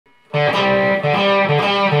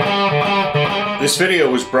This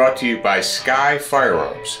video was brought to you by Sky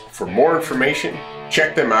Firearms. For more information,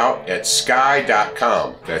 check them out at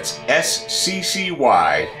sky.com. That's SCCY.com.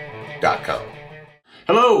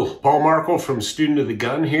 Hello, Paul Markle from Student of the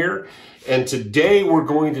Gun here, and today we're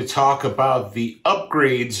going to talk about the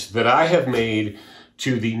upgrades that I have made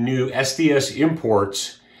to the new SDS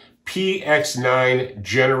Imports PX9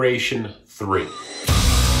 Generation 3.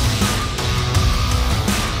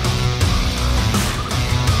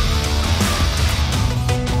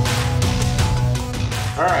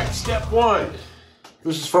 All right, step one.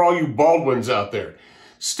 This is for all you Baldwins out there.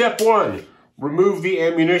 Step one, remove the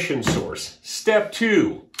ammunition source. Step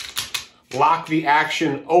two, lock the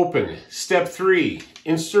action open. Step three,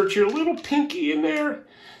 insert your little pinky in there.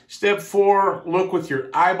 Step four, look with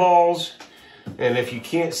your eyeballs. And if you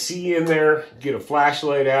can't see in there, get a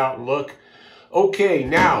flashlight out and look. Okay,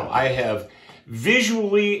 now I have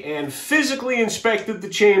visually and physically inspected the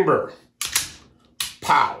chamber.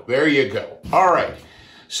 Pow, there you go. All right.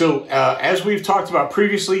 So as we've talked about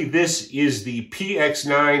previously, this is the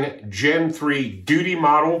PX9 Gen3 duty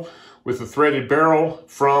model with a threaded barrel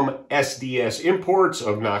from SDS Imports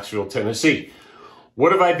of Knoxville, Tennessee.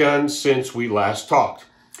 What have I done since we last talked?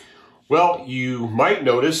 Well, you might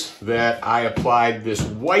notice that I applied this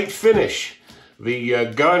white finish.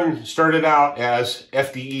 The gun started out as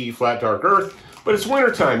FDE, flat dark earth, but it's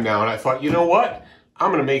wintertime now, and I thought, you know what?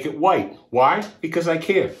 I'm gonna make it white. Why? Because I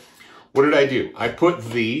can. What did I do? I put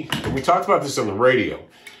and we talked about this on the radio.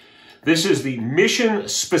 This is the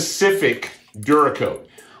mission-specific Duracoat.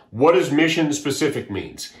 What does mission-specific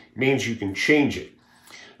means? It means you can change it.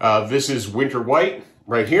 This is winter white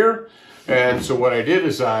right here. And so what I did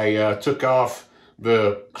is I took off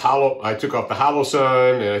the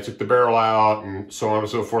Holosun, and I took the barrel out, and so on and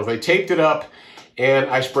so forth. I taped it up, and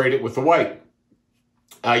I sprayed it with the white.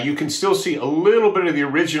 You can still see a little bit of the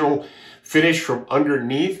original finish from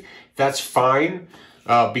underneath. That's fine,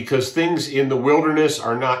 because things in the wilderness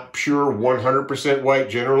are not pure 100% white.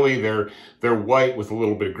 Generally, they're white with a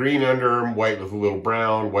little bit of green under them, white with a little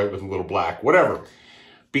brown, white with a little black, whatever.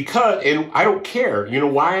 And I don't care. You know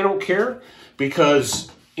why I don't care? Because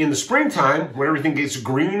in the springtime, when everything gets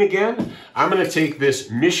green again, I'm going to take this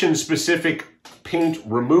mission-specific paint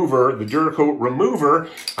remover, the Duracoat remover.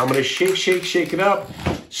 I'm going to shake it up,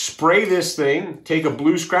 spray this thing, take a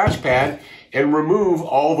blue scratch pad, and remove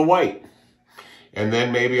all the white. And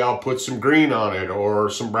then maybe I'll put some green on it, or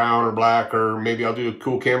some brown or black, or maybe I'll do a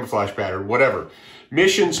cool camouflage pattern, whatever.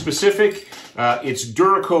 Mission specific, it's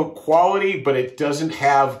Duracoat quality, but it doesn't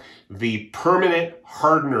have the permanent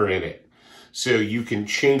hardener in it. So you can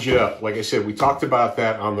change it up. Like I said, we talked about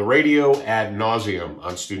that on the radio ad nauseum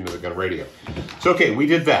on Student of the Gun Radio. So, okay, we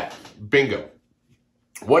did that. Bingo.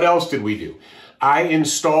 What else did we do? I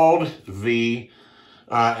installed the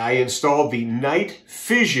Night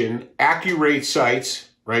Fision Accurate sights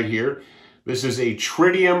right here. This is a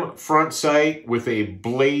Tritium front sight with a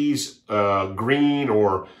blaze green,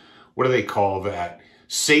 or what do they call that?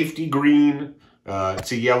 Safety green.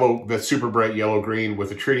 It's a yellow, that super bright yellow green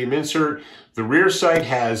with a Tritium insert. The rear sight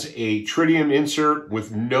has a Tritium insert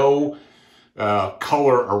with no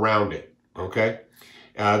color around it, okay?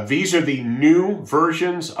 These are the new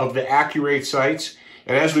versions of the Accurate sights.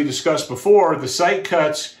 And as we discussed before, the sight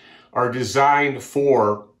cuts are designed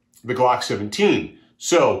for the Glock 17.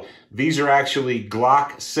 So these are actually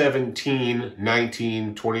Glock 17,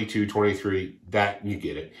 19, 22, 23, that you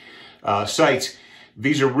get it. Sights.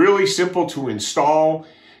 These are really simple to install.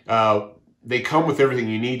 They come with everything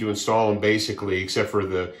you need to install them basically, except for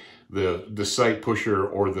the sight pusher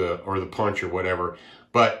or the punch or whatever.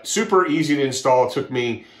 But super easy to install. It took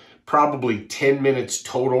me probably 10 minutes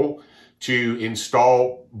total to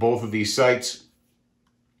install both of these sights.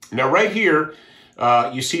 Now right here,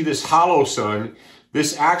 you see this Holosun.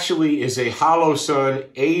 This actually is a Holosun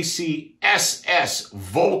ACSS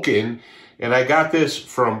Vulcan, and I got this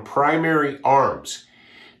from Primary Arms.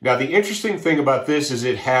 Now the interesting thing about this is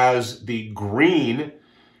it has the green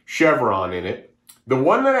chevron in it. The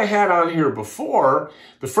one that I had on here before,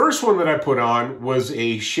 the first one that I put on was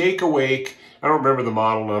a Shake Awake, I don't remember the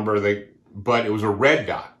model number, but it was a red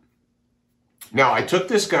dot. Now, I took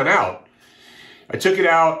this gun out. I took it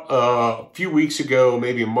out a few weeks ago,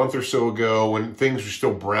 maybe a month or so ago, when things were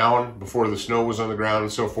still brown, before the snow was on the ground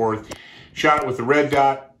and so forth. Shot it with the red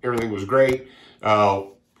dot. Everything was great.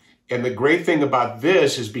 And the great thing about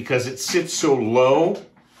this is because it sits so low,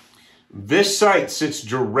 this sight sits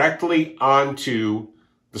directly onto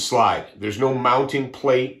the slide. There's no mounting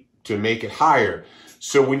plate to make it higher.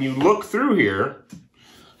 So when you look through here,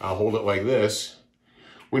 I'll hold it like this.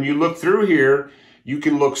 When you look through here, you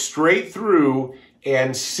can look straight through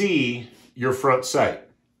and see your front sight.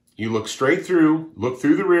 You look straight through, look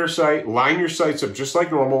through the rear sight, line your sights up just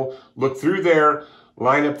like normal, look through there,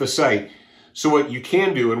 line up the sight. So what you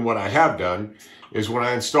can do, and what I have done, is when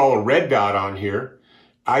I install a red dot on here,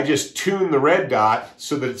 I just tune the red dot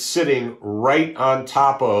so that it's sitting right on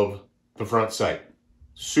top of the front sight.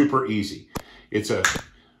 Super easy. It's a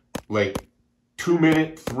like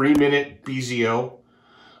 2-minute, 3-minute BZO.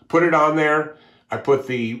 Put it on there. I put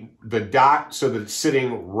the dot so that it's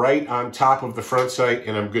sitting right on top of the front sight,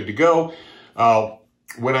 and I'm good to go.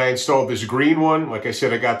 When I installed this green one, like I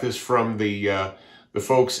said, I got this from the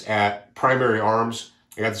folks at Primary Arms.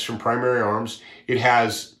 I got this from Primary Arms. It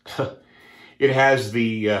has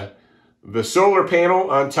the solar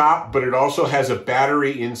panel on top, but it also has a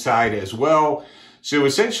battery inside as well. So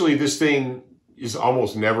essentially, this thing is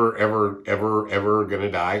almost never, ever, ever, ever going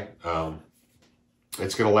to die.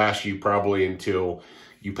 It's going to last you probably until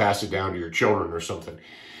you pass it down to your children or something.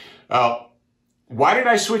 Why did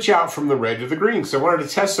I switch out from the red to the green? Because I wanted to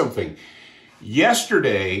test something.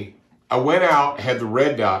 Yesterday, I went out, had the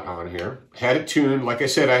red dot on here, had it tuned. Like I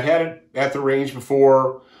said, I had it at the range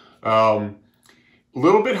before. A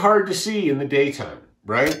little bit hard to see in the daytime,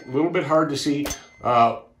 right? A little bit hard to see,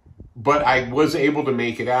 but I was able to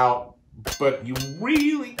make it out. But you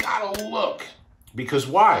really gotta look, because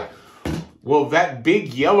why? Well, that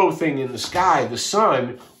big yellow thing in the sky, the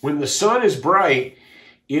sun, when the sun is bright,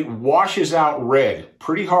 it washes out red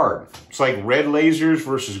pretty hard. It's like red lasers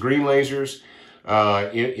versus green lasers.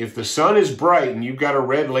 If the sun is bright and you've got a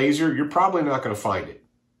red laser, you're probably not going to find it,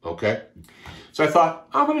 okay? So I thought,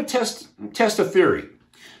 I'm going to test a theory.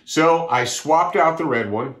 So I swapped out the red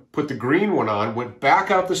one, put the green one on, went back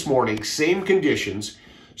out this morning, same conditions,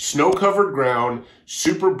 snow-covered ground,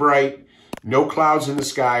 super bright, no clouds in the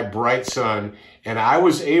sky, bright sun, and I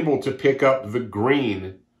was able to pick up the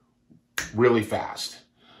green really fast.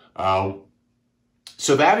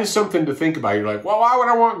 So that is something to think about. You're like, well, why would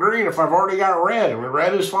I want green if I've already got red? I mean,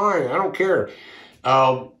 red is fine. I don't care.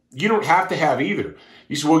 You don't have to have either.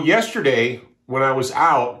 You said, well, yesterday when I was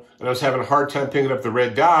out and I was having a hard time picking up the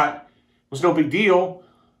red dot, it was no big deal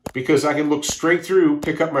because I can look straight through,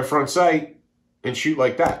 pick up my front sight, and shoot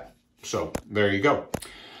like that. So there you go.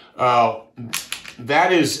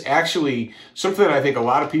 That is actually something that I think a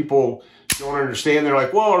lot of people don't understand. They're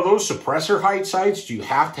like, well, are those suppressor height sights? Do you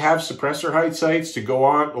have to have suppressor height sights to go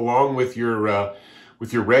on along with your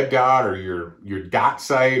red dot or your dot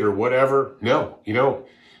sight or whatever? No, you know,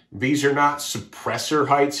 these are not suppressor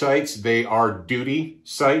height sights. They are duty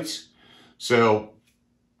sights. So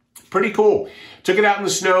pretty cool. Took it out in the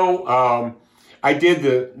snow. I did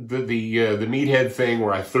the meathead thing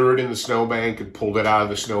where I threw it in the snowbank and pulled it out of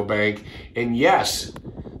the snowbank. And yes,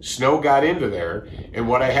 snow got into there. And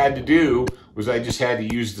what I had to do was I just had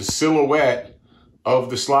to use the silhouette of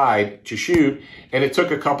the slide to shoot. And it took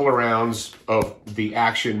a couple of rounds of the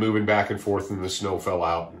action moving back and forth and the snow fell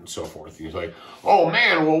out and so forth. And he's like, oh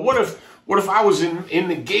man, well, what if I was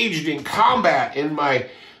engaged in combat and my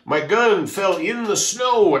gun fell in the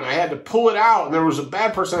snow and I had to pull it out and there was a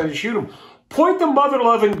bad person I had to shoot him? Point the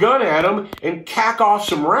mother-loving gun at him and cack off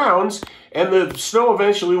some rounds, and the snow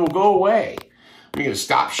eventually will go away. You're going to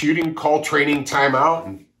stop shooting, call training timeout,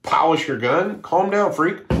 and polish your gun? Calm down,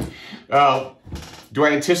 freak. Do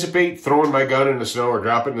I anticipate throwing my gun in the snow or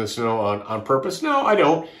dropping it in the snow on purpose? No, I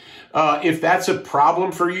don't. If that's a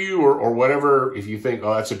problem for you or whatever, if you think,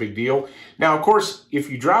 oh, that's a big deal. Now, of course, if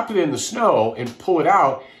you dropped it in the snow and pull it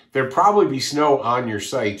out, there'd probably be snow on your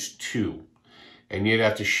sights too. And you'd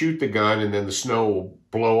have to shoot the gun and then the snow will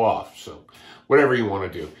blow off. So whatever you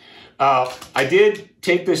want to do. I did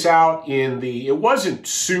take this out it wasn't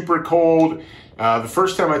super cold. The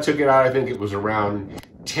first time I took it out, I think it was around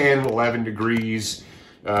 10, 11 degrees.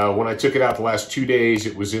 When I took it out the last 2 days,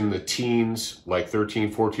 it was in the teens, like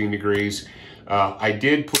 13, 14 degrees. I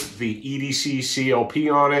did put the EDC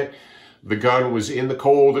CLP on it. The gun was in the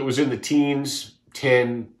cold. It was in the teens,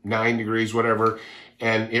 10, 9 degrees, whatever.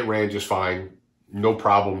 And it ran just fine. No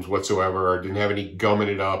problems whatsoever. I didn't have any gumming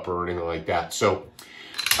it up or anything like that. So,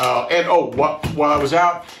 while I was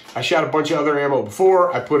out, I shot a bunch of other ammo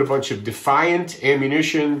before. I put a bunch of Defiant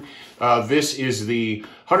ammunition. This is the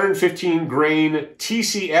 115 grain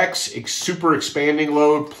TCX super expanding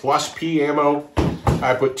load plus P ammo.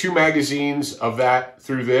 I put 2 magazines of that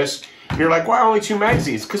through this. And you're like, why only 2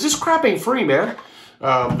 magazines? Because this crap ain't free, man.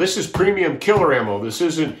 This is premium killer ammo. This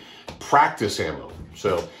isn't practice ammo.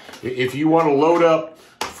 So if you want to load up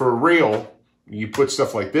for real, you put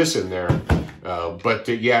stuff like this in there.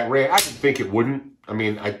 Yeah, it ran. I didn't think it wouldn't. I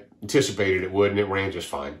mean, I anticipated it would, and it ran just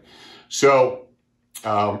fine. So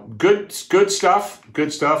Good stuff.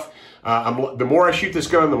 Good stuff. The more I shoot this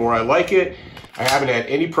gun, the more I like it. I haven't had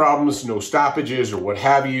any problems, no stoppages or what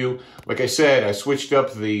have you. Like I said, I switched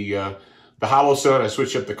up the Holosun. I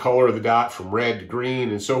switched up the color of the dot from red to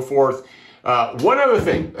green and so forth. One other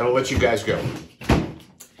thing, and I'll let you guys go.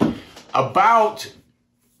 About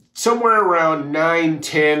somewhere around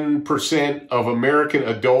 9–10% of American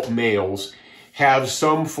adult males have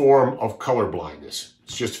some form of color blindness.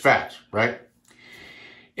 It's just fact, right?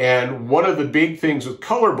 And one of the big things with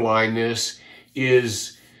color blindness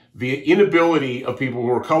is the inability of people who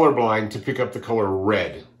are colorblind to pick up the color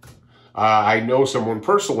red. I know someone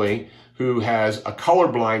personally who has a color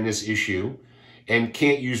blindness issue and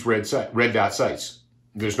can't use red dot sights.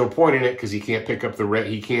 There's no point in it because he can't pick up the red.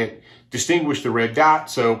 He can't distinguish the red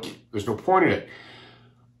dot, so there's no point in it.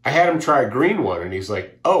 I had him try a green one, and he's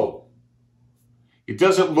like, oh, it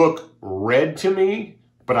doesn't look red to me,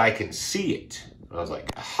 but I can see it. And I was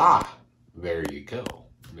like, aha, there you go.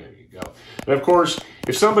 There you go. And of course,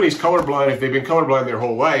 if somebody's colorblind, if they've been colorblind their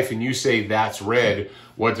whole life, and you say that's red,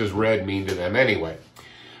 what does red mean to them anyway?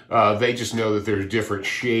 They just know that there's different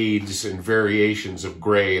shades and variations of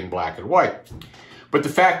gray and black and white. But the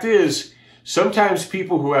fact is, sometimes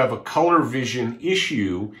people who have a color vision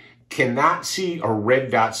issue cannot see a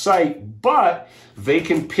red dot sight, but they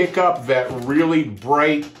can pick up that really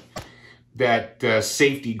bright, that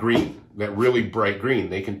safety green, that really bright green.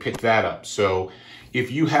 They can pick that up. So if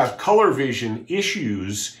you have color vision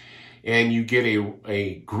issues and you get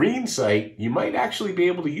a green sight, you might actually be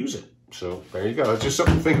able to use it. So there you go. That's just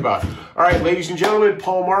something to think about. All right, ladies and gentlemen,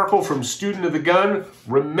 Paul Markle from Student of the Gun.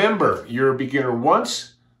 Remember, you're a beginner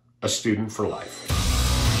once, a student for life.